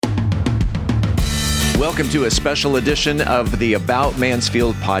Welcome to a special edition of the About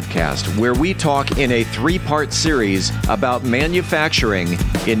Mansfield podcast, where we talk in a three-part series about manufacturing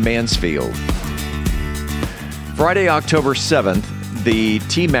in Mansfield. Friday, October 7th, the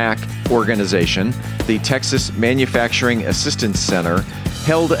TMAC organization, the Texas Manufacturing Assistance Center,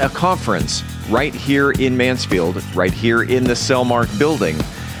 held a conference right here in Mansfield, right here in the Cellmark building.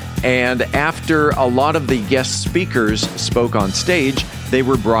 And after a lot of the guest speakers spoke on stage, they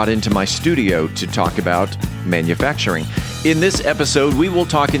were brought into my studio to talk about manufacturing. In this episode, we will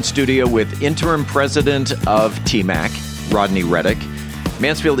talk in studio with interim president of TMAC, Rodney Reddick,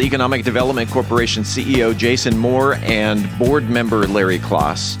 Mansfield Economic Development Corporation CEO Jason Moore, and board member Larry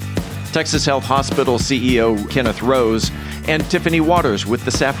Kloss, Texas Health Hospital CEO Kenneth Rose, and Tiffany Waters with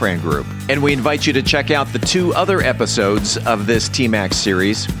the Safran Group. And we invite you to check out the two other episodes of this TMAC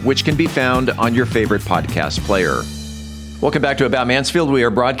series, which can be found on your favorite podcast player. Welcome back to About Mansfield. We are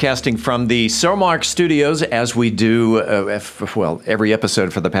broadcasting from the Cellmark studios, as we do, every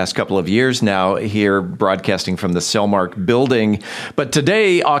episode for the past couple of years now, here broadcasting from the Cellmark building. But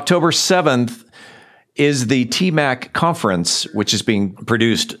today, October 7th, is the TMAC conference, which is being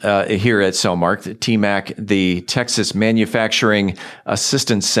produced here at Cellmark. The TMAC, the Texas Manufacturing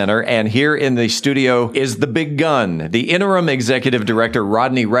Assistance Center. And here in the studio is the big gun, the interim executive director,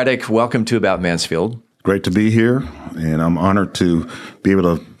 Rodney Reddick. Welcome to About Mansfield. Great to be here, and I'm honored to be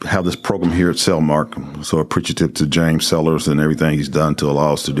able to have this program here at Cellmark. I'm so appreciative to James Sellers and everything he's done to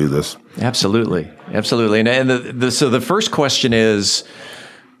allow us to do this. Absolutely. Absolutely. And so the first question is,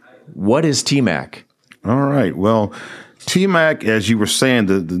 what is TMAC? All right. Well, TMAC, as you were saying,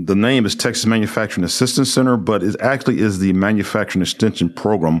 the name is Texas Manufacturing Assistance Center, but it actually is the manufacturing extension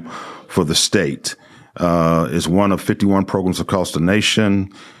program for the state. It's one of 51 programs across the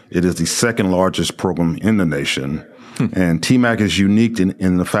nation. It is the second largest program in the nation. And TMAC is unique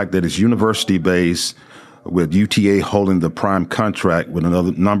in the fact that it's university-based, with UTA holding the prime contract with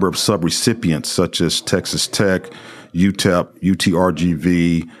another number of sub-recipients such as Texas Tech, UTEP,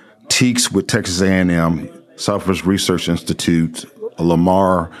 UTRGV, TEACS with Texas A&M, Southwest Research Institute,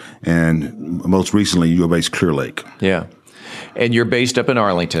 Lamar, and most recently, U of A's Clear Lake. Yeah. And you're based up in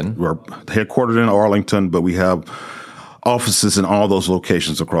Arlington. We're headquartered in Arlington, but we have offices in all those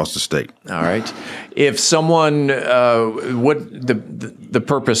locations across the state. All right. If someone, what the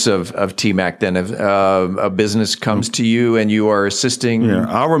purpose of TMAC then? If a business comes to you and you are assisting? Yeah,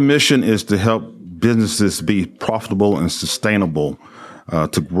 our mission is to help businesses be profitable and sustainable,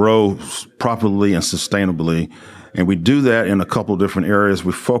 to grow properly and sustainably. And we do that in a couple of different areas.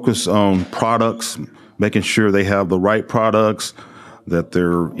 We focus on products, making sure they have the right products, that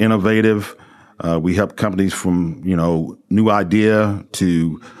they're innovative. We help companies from, new idea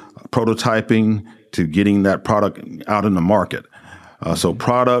to prototyping to getting that product out in the market. So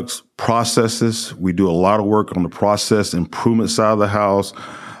products, processes, we do a lot of work on the process improvement side of the house,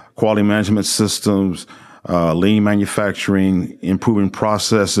 quality management systems, lean manufacturing, improving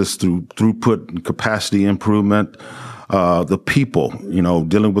processes through throughput and capacity improvement, the people,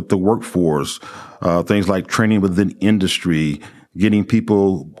 dealing with the workforce, things like training within industry, getting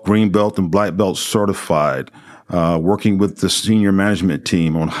people green belt and black belt certified, working with the senior management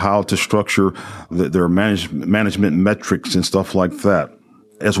team on how to structure their management metrics and stuff like that,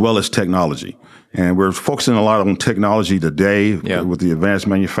 as well as technology. And we're focusing a lot on technology today with the advanced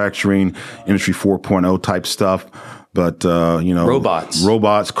manufacturing, Industry 4.0 type stuff. But, robots,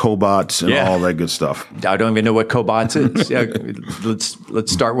 cobots, and all that good stuff. I don't even know what cobots is.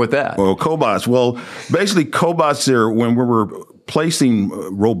 Let's start with that. Well, cobots. Well, basically cobots are when we were placing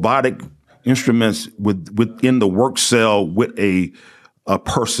robotic instruments within the work cell with a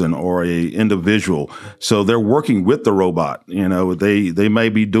person or a individual. So they're working with the robot. They may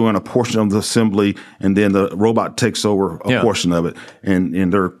be doing a portion of the assembly, and then the robot takes over a portion of it,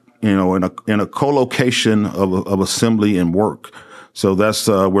 and they're in a co-location of assembly and work. So that's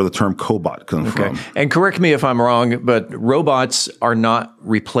where the term cobot comes from. And correct me if I'm wrong, but robots are not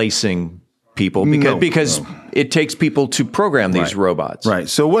replacing people because it takes people to program these robots. Right.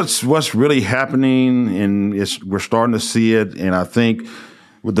 So what's really happening, and we're starting to see it, and I think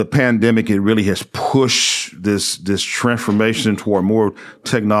with the pandemic, it really has pushed this transformation toward more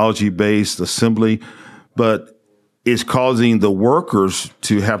technology-based assembly, but it's causing the workers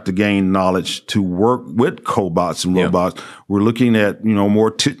to have to gain knowledge to work with cobots and robots. We're looking at, more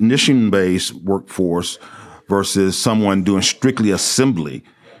technician-based workforce versus someone doing strictly assembly.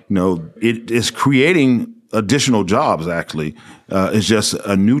 It is creating additional jobs, actually. It's just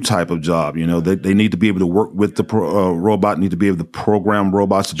a new type of job. They need to be able to work with the robot, need to be able to program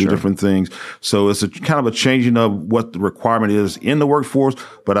robots to do different things. So it's a kind of a changing of what the requirement is in the workforce,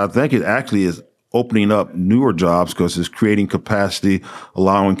 but I think it actually is opening up newer jobs because it's creating capacity,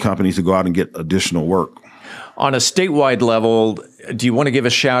 allowing companies to go out and get additional work. On a statewide level, do you want to give a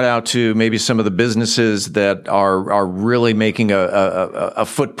shout out to maybe some of the businesses that are really making a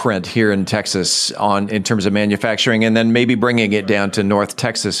footprint here in Texas in terms of manufacturing, and then maybe bringing it down to North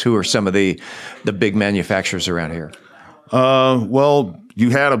Texas? Who are some of the big manufacturers around here? Well, you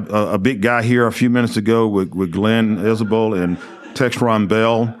had a big guy here a few minutes ago with Glenn Isabel and Textron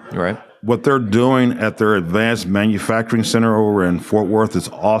Bell. Right. What they're doing at their advanced manufacturing center over in Fort Worth is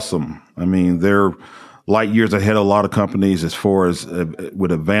awesome. I mean, they're light years ahead of a lot of companies as far as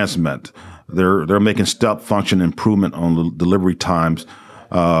with advancement. They're making step function improvement on the delivery times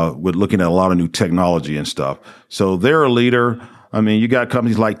with looking at a lot of new technology and stuff. So they're a leader. I mean, you got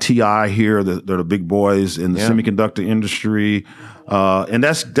companies like TI here that are the big boys in the semiconductor industry. And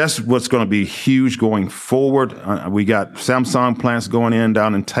that's what's going to be huge going forward. We got Samsung plants going in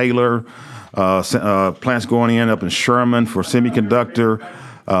down in Taylor, plants going in up in Sherman for semiconductor.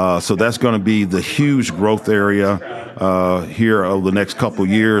 So that's going to be the huge growth area here over the next couple of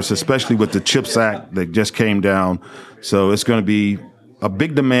years, especially with the CHIPS Act that just came down. So it's going to be a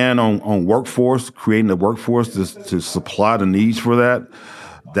big demand on workforce, creating the workforce to supply the needs for that.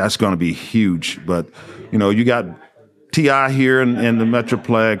 That's going to be huge. But, you got TI here in the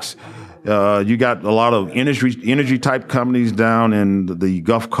Metroplex. You got a lot of energy type companies down in the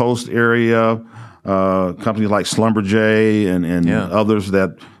Gulf Coast area. Companies like Schlumberger and others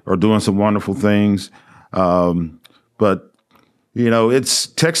that are doing some wonderful things. But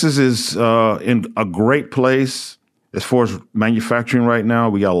Texas is in a great place as far as manufacturing right now.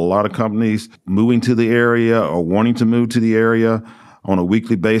 We got a lot of companies moving to the area or wanting to move to the area on a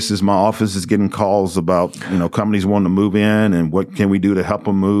weekly basis. My office is getting calls about, companies wanting to move in and what can we do to help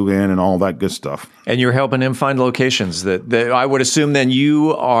them move in and all that good stuff. And you're helping them find locations that I would assume then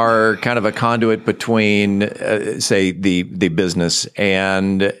you are kind of a conduit between, say, the business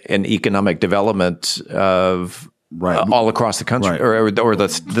and an economic development of all across the country or the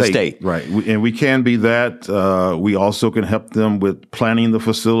state. Right. And we can be that. We also can help them with planning the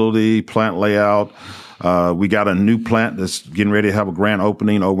facility, plant layout. We got a new plant that's getting ready to have a grand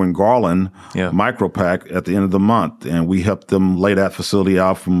opening over in Garland, Micropack, at the end of the month. And we helped them lay that facility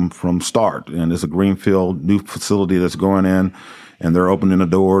out from start. And it's a greenfield new facility that's going in, and they're opening the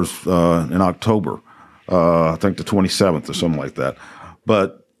doors in October, I think the 27th or something like that.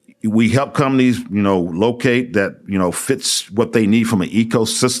 But we help companies, locate that, fits what they need from an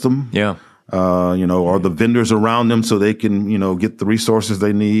ecosystem. Yeah. Or the vendors around them so they can, get the resources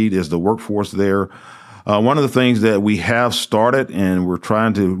they need. Is the workforce there? One of the things that we have started, and we're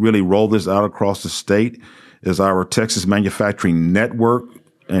trying to really roll this out across the state, is our Texas Manufacturing Network,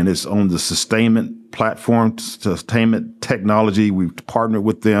 and it's on the sustainment platform, sustainment technology. We've partnered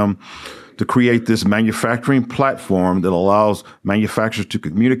with them to create this manufacturing platform that allows manufacturers to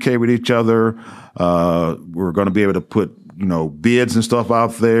communicate with each other. We're going to be able to put bids and stuff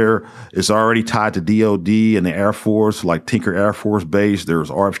out there. It's already tied to DOD and the Air Force, like Tinker Air Force Base.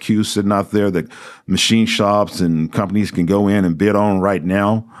 There's RFQs sitting out there that machine shops and companies can go in and bid on right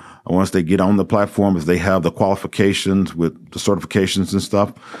now. Once they get on the platform, if they have the qualifications with the certifications and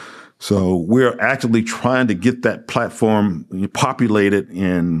stuff. So we're actively trying to get that platform populated.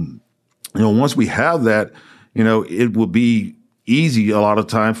 And, once we have that, it will be easy a lot of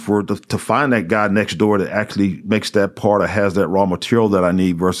time to find that guy next door that actually makes that part or has that raw material that I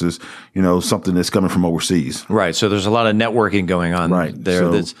need versus, something that's coming from overseas. Right. So there's a lot of networking going on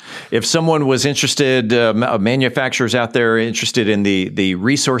there. So, if someone was interested, manufacturers out there interested in the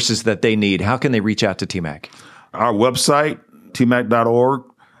resources that they need, how can they reach out to TMAC? Our website, tmac.org.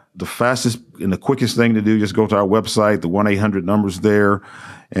 The fastest and the quickest thing to do, just go to our website. The 1-800 number's there.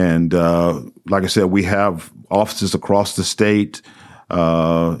 And like I said, we have offices across the state,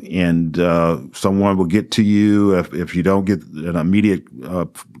 and someone will get to you. If you don't get an immediate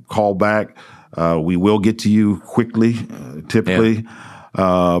call back, we will get to you quickly, typically.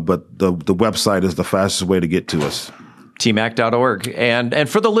 But the website is the fastest way to get to us. tmac.org. And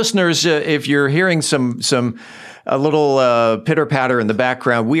for the listeners, if you're hearing a little pitter-patter in the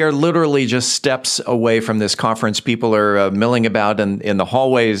background, we are literally just steps away from this conference. People are milling about in the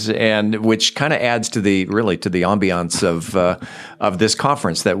hallways, and which kind of adds to the ambiance of this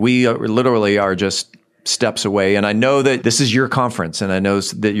conference, that we literally are just steps away. And I know that this is your conference, and I know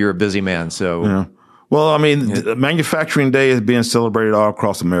that you're a busy man. So, yeah. Well, I mean, Manufacturing Day is being celebrated all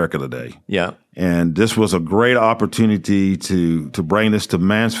across America today. Yeah. And this was a great opportunity to bring this to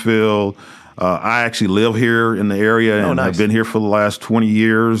Mansfield. I actually live here in the area, and I've been here for the last 20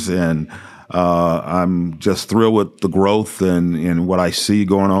 years. And I'm just thrilled with the growth and what I see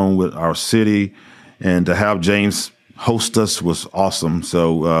going on with our city. And to have James host us was awesome.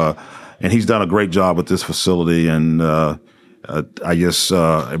 So, and he's done a great job with this facility. And I just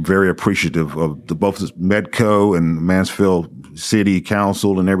am very appreciative of both Medco and Mansfield City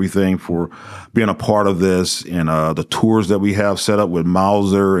Council and everything for being a part of this, and the tours that we have set up with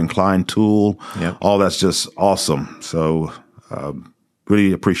Mauser and Klein Tool. Yep. All that's just awesome. So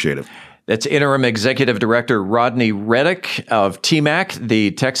really appreciate it. That's Interim Executive Director Rodney Reddick of TMAC,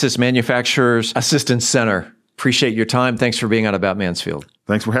 the Texas Manufacturers Assistance Center. Appreciate your time. Thanks for being on About Mansfield.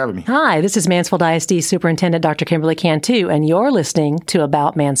 Thanks for having me. Hi, this is Mansfield ISD Superintendent Dr. Kimberly Cantu, and you're listening to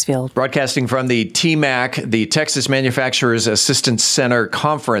About Mansfield. Broadcasting from the TMAC, the Texas Manufacturers Assistance Center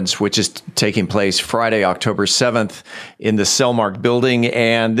Conference, which is taking place Friday, October 7th in the Cellmark building.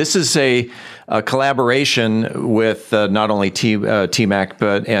 And this is a collaboration with not only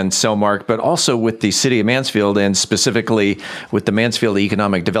TMAC and Cellmark, but also with the City of Mansfield, and specifically with the Mansfield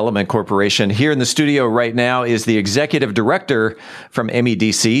Economic Development Corporation. Here in the studio right now is the Executive Director from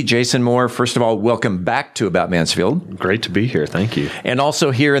MEDC, Jason Moore. First of all, welcome back to About Mansfield. Great to be here. Thank you. And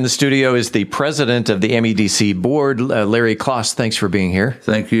also here in the studio is the President of the MEDC Board, Larry Kloss. Thanks for being here.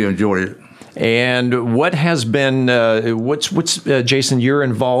 Thank you. Enjoyed it. And what has been what's Jason, your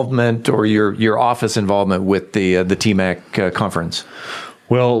involvement or your office involvement with the TMAC conference?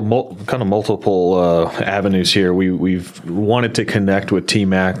 Well, kind of multiple avenues here. We've wanted to connect with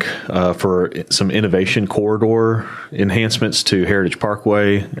TMAC for some innovation corridor enhancements to Heritage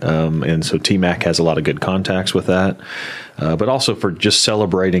Parkway, and so TMAC has a lot of good contacts with that. But also for just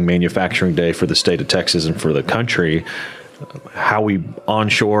celebrating Manufacturing Day for the state of Texas and for the country. How we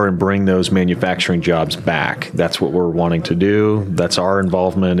onshore and bring those manufacturing jobs back. That's what we're wanting to do. That's our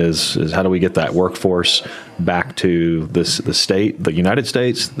involvement is how do we get that workforce back to the state, the United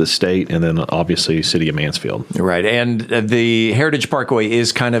States, the state, and then obviously City of Mansfield. Right. And the Heritage Parkway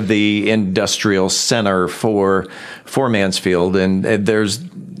is kind of the industrial center for Mansfield. And there's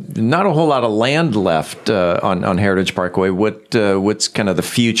not a whole lot of land left on Heritage Parkway. What's kind of the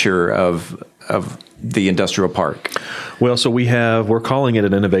future of the industrial park? Well, so we're calling it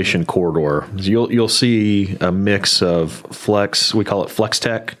an innovation corridor. You'll see a mix of flex, we call it flex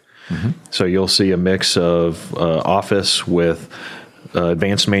tech. Mm-hmm. So you'll see a mix of office with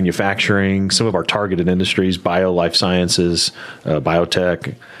advanced manufacturing, some of our targeted industries, bio, life sciences,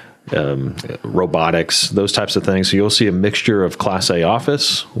 biotech, robotics, those types of things. So you'll see a mixture of Class A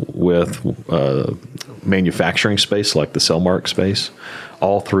office with manufacturing space like the Cellmark space,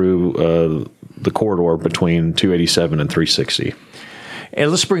 all through the corridor between 287 and 360.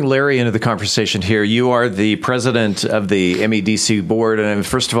 And let's bring Larry into the conversation here. You are the president of the MEDC board. And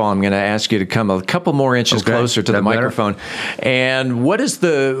first of all, I'm going to ask you to come a couple more inches closer to the microphone. And what is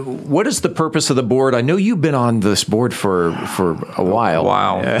the purpose of the board? I know you've been on this board for a while.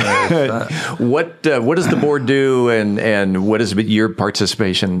 Wow. What does the board do, and what is your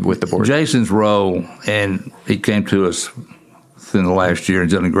participation with the board? Jason's role, and he came to us within the last year and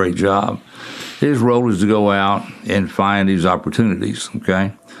done a great job. His role is to go out and find these opportunities,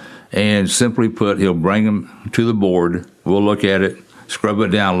 okay? And simply put, he'll bring them to the board. We'll look at it, scrub it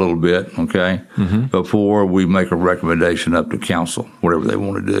down a little bit, okay, before we make a recommendation up to council, whatever they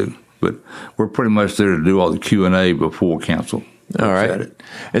want to do. But we're pretty much there to do all the Q&A before council. All right.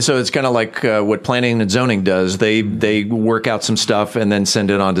 And so it's kind of like what planning and zoning does. They work out some stuff and then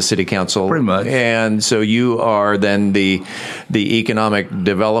send it on to city council. Pretty much. And so you are then the economic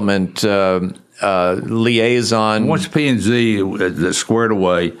development liaison. Once P&Z is squared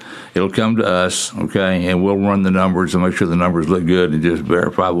away, it'll come to us, okay, and we'll run the numbers and make sure the numbers look good and just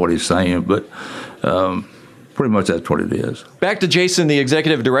verify what he's saying. But pretty much that's what it is. Back to Jason, the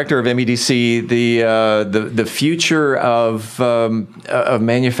executive director of MEDC. The future of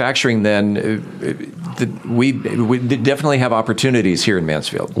manufacturing. Then we definitely have opportunities here in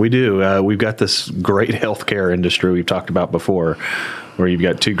Mansfield. We do. We've got this great healthcare industry we've talked about before, where you've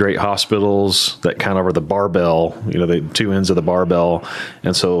got two great hospitals that kind of are the barbell, the two ends of the barbell.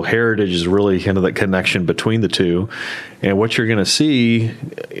 And so Heritage is really kind of that connection between the two. And what you're going to see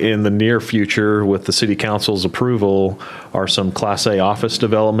in the near future with the city council's approval are some Class A office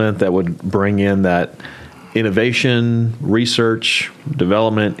development that would bring in that innovation, research,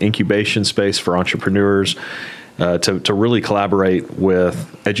 development, incubation space for entrepreneurs to really collaborate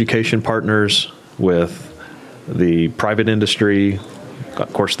with education partners, with the private industry,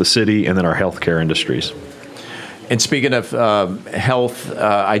 of course, the city, and then our healthcare industries. And speaking of health,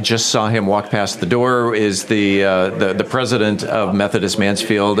 I just saw him walk past the door. Is the president of Methodist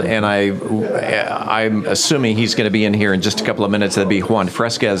Mansfield, and I'm assuming he's going to be in here in just a couple of minutes. That'd be Juan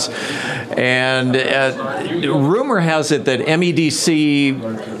Fresquez. And rumor has it that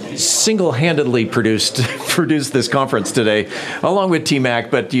MEDC single-handedly produced this conference today, along with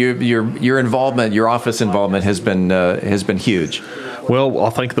TMAC. But your involvement, your office involvement, has been huge. Well, I'll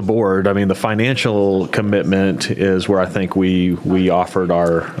thank the board. I mean, the financial commitment is where I think we offered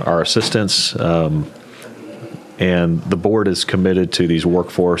our assistance, and the board is committed to these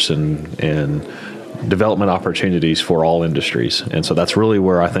workforce and development opportunities for all industries. And so that's really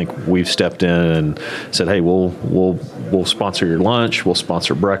where I think we've stepped in and said, hey, we'll sponsor your lunch, we'll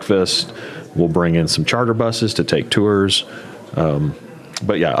sponsor breakfast, we'll bring in some charter buses to take tours.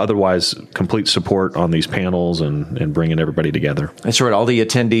 But yeah, otherwise, complete support on these panels and bringing everybody together. That's right. All the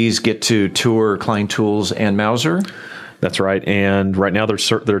attendees get to tour Klein Tools and Mauser. That's right. And right now they're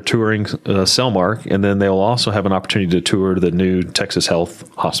touring Cellmark, and then they'll also have an opportunity to tour the new Texas Health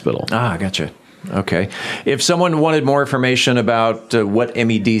Hospital. Ah, gotcha. Okay. If someone wanted more information about what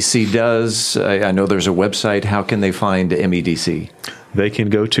MEDC does, I know there's a website. How can they find MEDC? They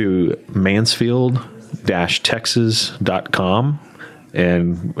can go to mansfield-texas.com.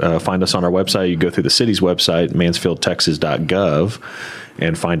 and find us on our website. You go through the city's website, mansfieldtexas.gov,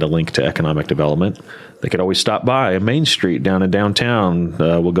 and find a link to economic development. They could always stop by Main Street down in downtown.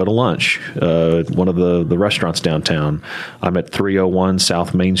 We'll go to lunch at one of the restaurants downtown. I'm at 301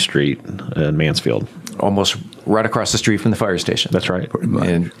 South Main Street in Mansfield. Almost right across the street from the fire station. That's right. Pretty much.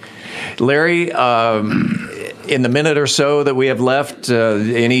 And Larry, in the minute or so that we have left,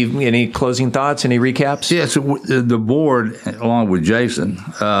 any closing thoughts, any recaps? Yeah, so the board, along with Jason,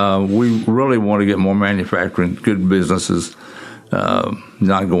 we really want to get more manufacturing, good businesses,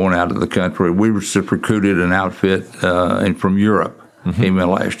 not going out of the country. We just recruited an outfit from Europe, came in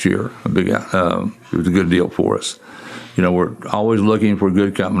last year. It was a good deal for us. You know, we're always looking for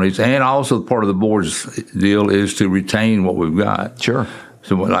good companies, and also part of the board's deal is to retain what we've got. Sure.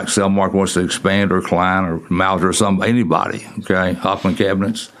 So like Cellmark wants to expand, or Klein, or Mauser, or anybody, okay, Hoffman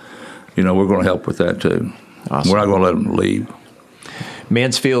Cabinets, we're going to help with that too. Awesome. We're not going to let them leave.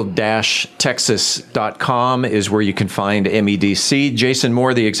 Mansfield-Texas.com is where you can find MEDC. Jason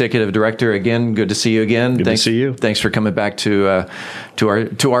Moore, the executive director. Again, good to see you again. Good to see you. Thanks for coming back to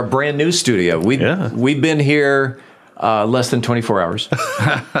our brand new studio. We've been here less than 24 hours.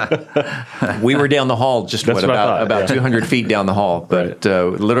 We were down the hall, about 200 feet down the hall. But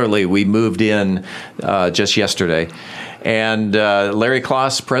literally, we moved in just yesterday. And Larry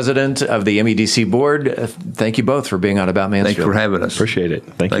Kloss, president of the MEDC board, thank you both for being on About Mansfield. Thanks for having us. Appreciate it.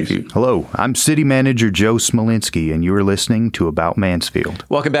 Thank you. Hello, I'm City Manager Joe Smolinski, and you are listening to About Mansfield.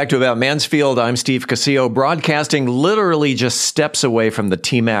 Welcome back to About Mansfield. I'm Steve Casillo, broadcasting literally just steps away from the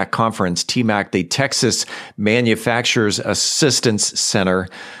TMAC conference. TMAC, the Texas Manufacturers Assistance Center.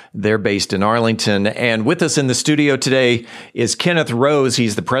 They're based in Arlington. And with us in the studio today is Kenneth Rose.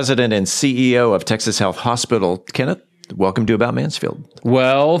 He's the president and CEO of Texas Health Hospital. Kenneth, welcome to About Mansfield.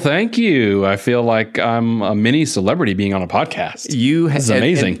 Well, thank you. I feel like I'm a mini celebrity being on a podcast. This is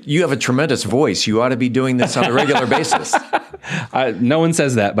amazing. And you have a tremendous voice. You ought to be doing this on a regular basis. No one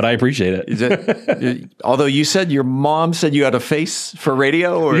says that, but I appreciate it. Although you said your mom said you had a face for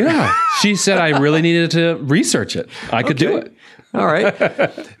radio? Or? Yeah. She said I really needed to research it. I could do it. All right.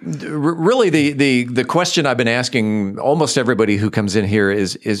 Really, the question I've been asking almost everybody who comes in here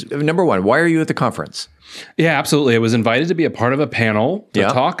is number one, why are you at the conference? Yeah, absolutely. I was invited to be a part of a panel to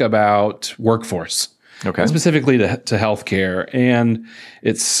talk about workforce, specifically to healthcare. And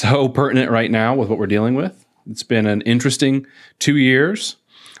it's so pertinent right now with what we're dealing with. It's been an interesting 2 years.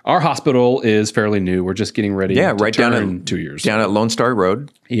 Our hospital is fairly new. We're just getting ready to right turn 2 years. Down at Lone Star Road.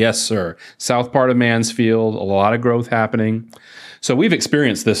 Yes, sir. South part of Mansfield, a lot of growth happening. So we've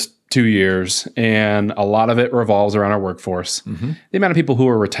experienced this 2 years, and a lot of it revolves around our workforce. Mm-hmm. The amount of people who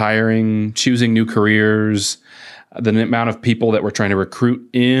are retiring, choosing new careers, the amount of people that we're trying to recruit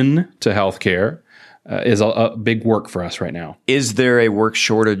in to healthcare is a big work for us right now. Is there a work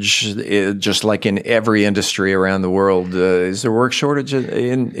shortage, just like in every industry around the world? Is there a work shortage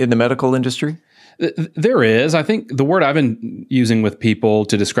in the medical industry? There is. I think the word I've been using with people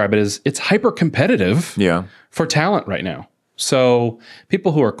to describe it is it's hyper-competitive for talent right now. So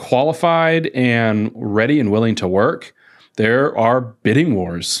people who are qualified and ready and willing to work, there are bidding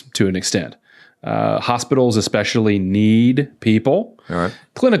wars to an extent. Hospitals especially need people,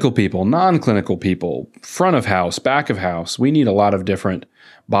 clinical people, non-clinical people, front of house, back of house. We need a lot of different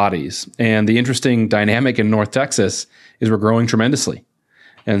bodies. And the interesting dynamic in North Texas is we're growing tremendously.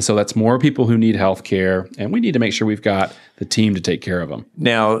 And so that's more people who need health care, and we need to make sure we've got the team to take care of them.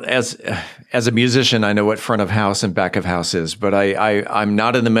 Now, as a musician, I know what front of house and back of house is, but I'm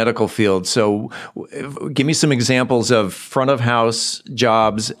not in the medical field. So give me some examples of front of house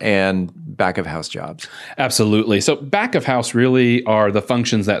jobs and back of house jobs. Absolutely. So back of house really are the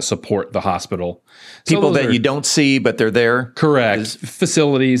functions that support the hospital. People that you don't see, but they're there? Correct.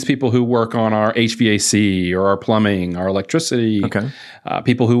 Facilities, people who work on our HVAC or our plumbing, our electricity,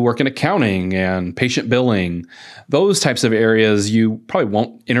 people who work in accounting and patient billing. Those types of areas, you probably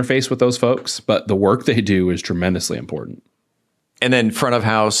won't interface with those folks, but the work they do is tremendously important. And then front of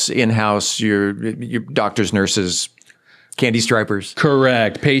house, in-house, your doctors, nurses, candy stripers.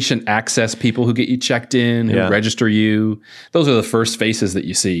 Correct. Patient access people who get you checked in, who register you. Those are the first faces that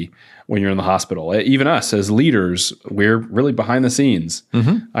you see when you're in the hospital. Even us as leaders, we're really behind the scenes.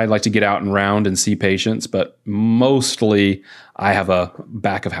 I'd like to get out and round and see patients, but mostly I have a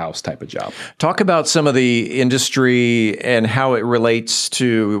back of house type of job. Talk about some of the industry and how it relates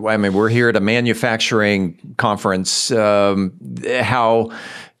to, I mean, we're here at a manufacturing conference, how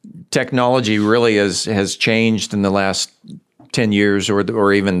technology really has changed in the last 10 years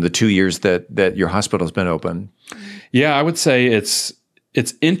or even the 2 years that your hospital's been open. Yeah, I would say it's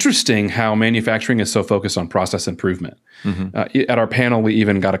interesting how manufacturing is so focused on process improvement. At our panel, we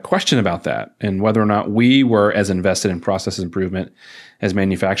even got a question about that and whether or not we were as invested in process improvement as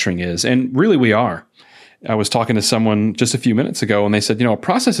manufacturing is. And really we are. I was talking to someone just a few minutes ago and they said, a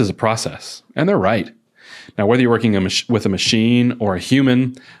process is a process. And they're right. Now, whether you're working with a machine or a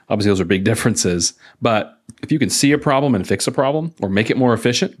human, obviously those are big differences. But if you can see a problem and fix a problem or make it more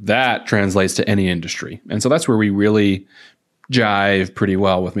efficient, that translates to any industry. And so that's where we really jive pretty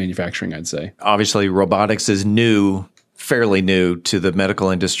well with manufacturing, I'd say. Obviously, robotics is fairly new to the medical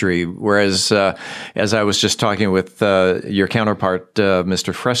industry, whereas as I was just talking with your counterpart,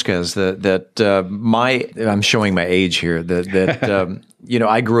 Mr. Fresquez, I'm showing my age here,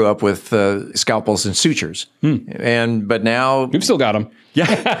 I grew up with scalpels and sutures, but now we've still got them.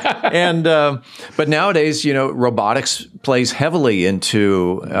 Yeah, but nowadays, robotics plays heavily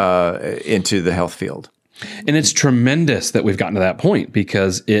into the health field. And it's tremendous that we've gotten to that point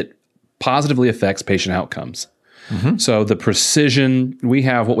because it positively affects patient outcomes. So the precision, we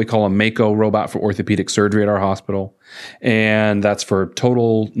have what we call a Mako robot for orthopedic surgery at our hospital, and that's for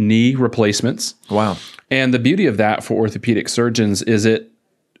total knee replacements. Wow. And the beauty of that for orthopedic surgeons is it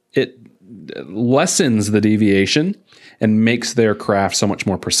lessens the deviation and makes their craft so much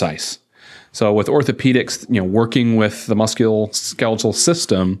more precise. So with orthopedics, working with the musculoskeletal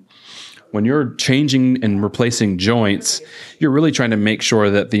system, when you're changing and replacing joints, you're really trying to make sure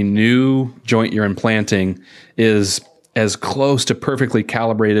that the new joint you're implanting is as close to perfectly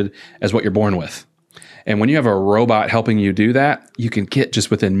calibrated as what you're born with. And when you have a robot helping you do that, you can get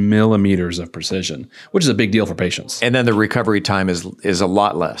just within millimeters of precision, which is a big deal for patients. And then the recovery time is a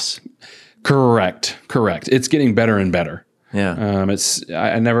lot less. Correct. It's getting better and better. Yeah. I'm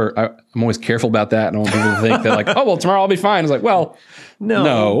always careful about that. I don't want people to think that tomorrow I'll be fine. It's like, well,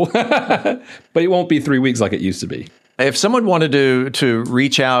 no. But it won't be 3 weeks like it used to be. If someone wanted to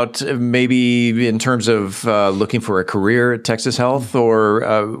reach out, maybe in terms of looking for a career at Texas Health,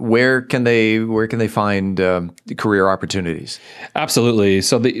 or where can they find career opportunities? Absolutely.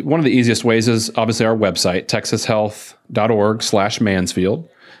 So one of the easiest ways is obviously our website, texashealth.org/Mansfield,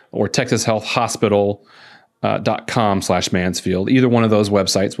 or texashealthhospital.com/Mansfield. Either one of those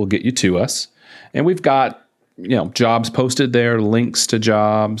websites will get you to us. And we've got jobs posted there, links to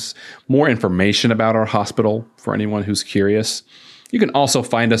jobs, more information about our hospital for anyone who's curious. You can also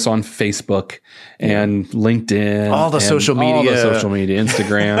find us on Facebook and LinkedIn. All the social media,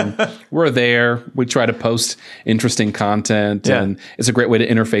 Instagram. We're there. We try to post interesting content, and it's a great way to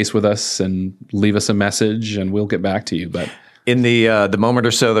interface with us and leave us a message, and we'll get back to you. But in the moment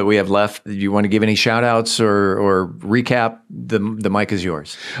or so that we have left, do you want to give any shout outs or recap? The mic is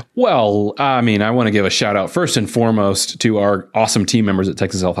yours. Well, I want to give a shout out first and foremost to our awesome team members at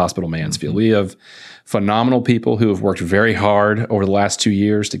Texas Health Hospital Mansfield. We have phenomenal people who have worked very hard over the last 2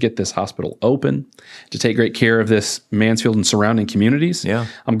 years to get this hospital open, to take great care of this Mansfield and surrounding communities. Yeah.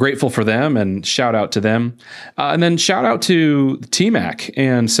 I'm grateful for them, and shout out to them. And then shout out to TMAC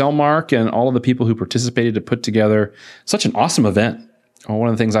and Cellmark and all of the people who participated to put together such an awesome event. One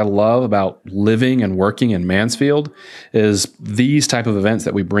of the things I love about living and working in Mansfield is these type of events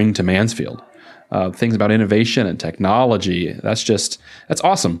that we bring to Mansfield. Things about innovation and technology. That's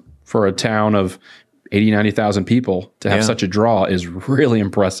awesome for a town of 90,000 people to have such a draw is really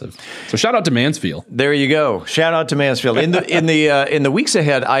impressive. So shout out to Mansfield. There you go. Shout out to Mansfield. In the weeks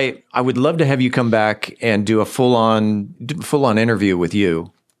ahead, I would love to have you come back and do a full on interview with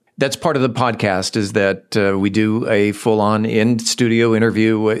you. That's part of the podcast, is that we do a full on in studio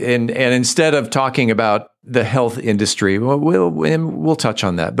interview, and instead of talking about the health industry, we'll touch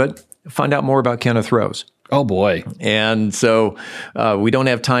on that, but find out more about Kenneth Rose. Oh boy! And so we don't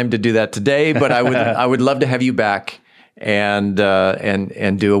have time to do that today, but I would love to have you back and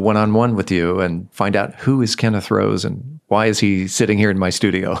do a one-on-one with you and find out who is Kenneth Rose and why is he sitting here in my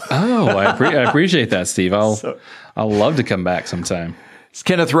studio. Oh, I appreciate that, Steve. I'll love to come back sometime. It's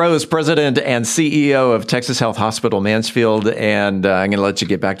Kenneth Rose, President and CEO of Texas Health Hospital Mansfield, and I'm going to let you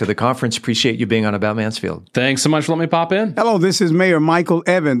get back to the conference. Appreciate you being on About Mansfield. Thanks so much for letting me pop in. Hello, this is Mayor Michael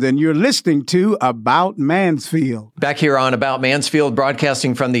Evans, and you're listening to About Mansfield. Back here on About Mansfield,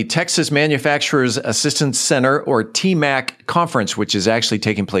 broadcasting from the Texas Manufacturers Assistance Center, or TMAC conference, which is actually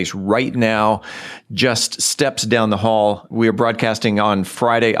taking place right now, just steps down the hall. We are broadcasting on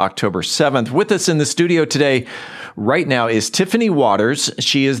Friday, October 7th. With us in the studio today, right now, is Tiffany Waters.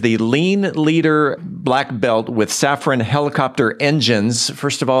 She is the Lean Leader Black Belt with Safran Helicopter Engines.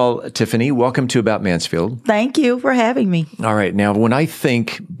 First of all, Tiffany, welcome to About Mansfield. Thank you for having me. All right. Now, when I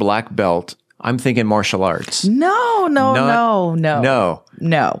think Black Belt, I'm thinking martial arts. No.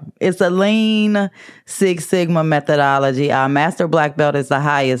 It's a Lean Six Sigma methodology. Our Master Black Belt is the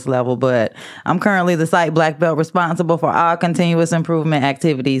highest level, but I'm currently the site Black Belt responsible for all continuous improvement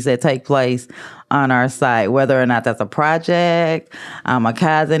activities that take place on our site, whether or not that's a project, a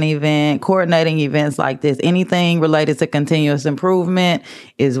Kaizen event, coordinating events like this. Anything related to continuous improvement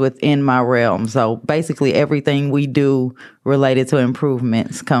is within my realm. So basically everything we do related to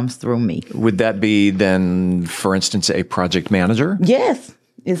improvements comes through me. Would that be then, for instance, a project manager? Yes.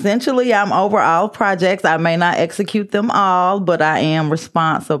 Essentially, I'm over all projects. I may not execute them all, but I am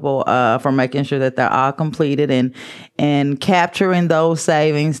responsible for making sure that they're all completed and capturing those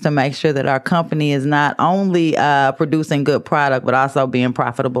savings to make sure that our company is not only producing good product, but also being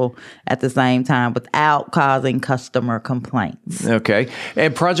profitable at the same time without causing customer complaints. Okay.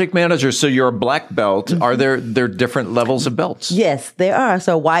 And project manager, so you're a black belt. Mm-hmm. Are there different levels of belts? Yes, there are.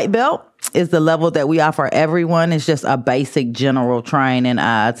 So white belt is the level that we offer everyone. It's just a basic general training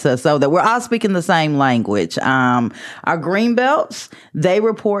so that we're all speaking the same language. Our green belts, they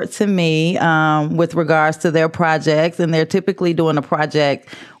report to me with regards to their projects, and they're typically doing a project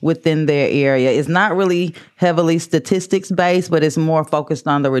within their area. It's not really heavily statistics based, but it's more focused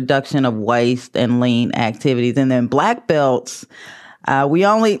on the reduction of waste and lean activities. And then black belts,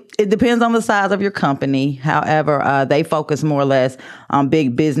 it depends on the size of your company. However, they focus more or less on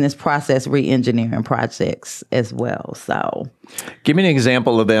big business process re-engineering projects as well. So, give me an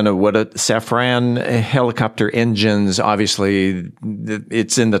example then of what a Safran Helicopter Engines, obviously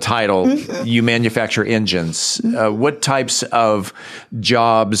it's in the title, mm-hmm. You manufacture engines. What types of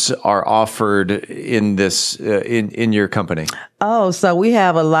jobs are offered in this, in your company? Oh, so we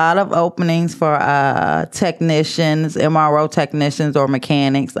have a lot of openings for technicians, MRO technicians or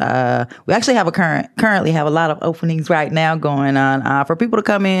mechanics. We actually have currently have a lot of openings right now going on for people to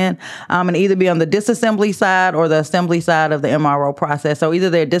come in and either be on the disassembly side or the assembly side of the MRO process. So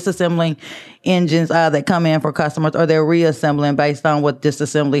either they're disassembling engines that come in for customers, or they're reassembling based on what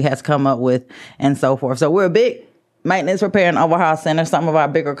disassembly has come up with and so forth. So we're a big maintenance, repair, and overhaul center. Some of our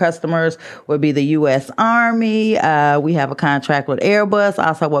bigger customers would be the U.S. Army. We have a contract with Airbus,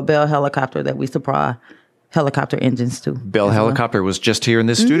 also with Bell Helicopter that we supply helicopter engines to. Bell Helicopter was just here in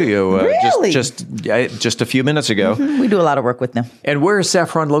this studio really? just a few minutes ago. Mm-hmm. We do a lot of work with them. And where is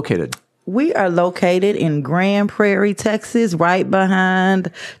Safran located? We are located in Grand Prairie, Texas, right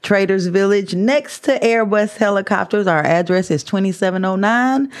behind Traders Village, next to Airbus Helicopters. Our address is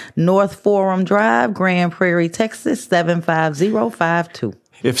 2709 North Forum Drive, Grand Prairie, Texas, 75052.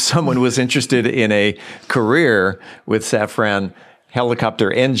 If someone was interested in a career with Safran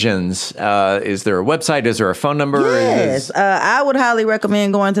Helicopter Engines, is there a website? Is there a phone number? Yes. I would highly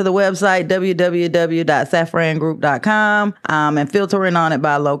recommend going to the website, www.safrangroup.com, and filtering on it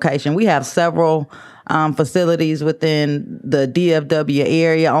by location. We have several facilities within the DFW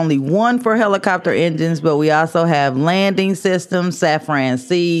area, only one for helicopter engines, but we also have landing systems, Safran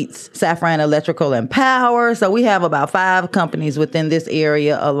seats, Safran electrical and power. So we have about 5 companies within this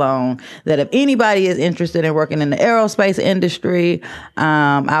area alone that if anybody is interested in working in the aerospace industry,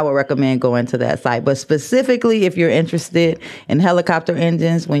 I would recommend going to that site. But specifically, if you're interested in helicopter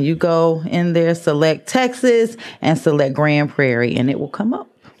engines, when you go in there, select Texas and select Grand Prairie, and it will come up.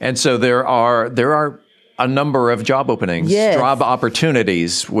 And so there are a number of job openings, job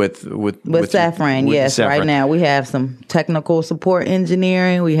opportunities with Safran. Yes, Safran. Right now we have some technical support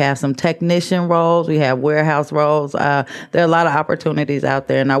engineering, we have some technician roles, we have warehouse roles. There are a lot of opportunities out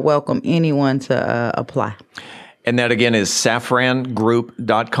there, and I welcome anyone to apply. And that again is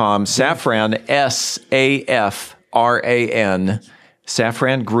safrangroup.com. Safran, SAFRAN,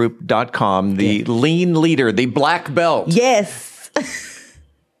 safrangroup.com, the lean leader, the black belt. Yes.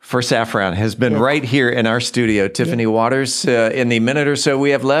 For Safran has been right here in our studio. Tiffany Waters, in the minute or so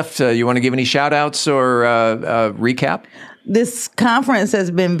we have left, you want to give any shout outs or recap? This conference has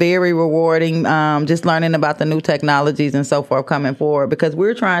been very rewarding, just learning about the new technologies and so forth coming forward, because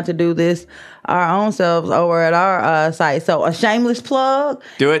we're trying to do this our own selves over at our site. So a shameless plug.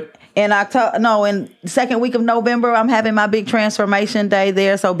 Do it. In the second week of November, I'm having my big transformation day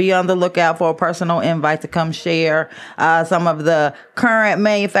there. So be on the lookout for a personal invite to come share some of the current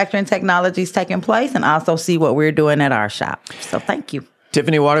manufacturing technologies taking place and also see what we're doing at our shop. So thank you.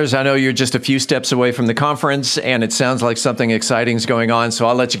 Tiffany Waters, I know you're just a few steps away from the conference, and it sounds like something exciting is going on, so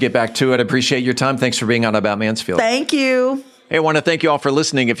I'll let you get back to it. I appreciate your time. Thanks for being on About Mansfield. Thank you. Hey, I want to thank you all for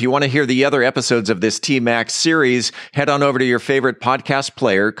listening. If you want to hear the other episodes of this TMAC series, head on over to your favorite podcast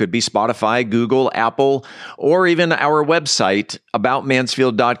player. It could be Spotify, Google, Apple, or even our website,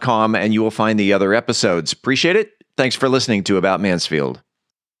 aboutmansfield.com, and you will find the other episodes. Appreciate it. Thanks for listening to About Mansfield.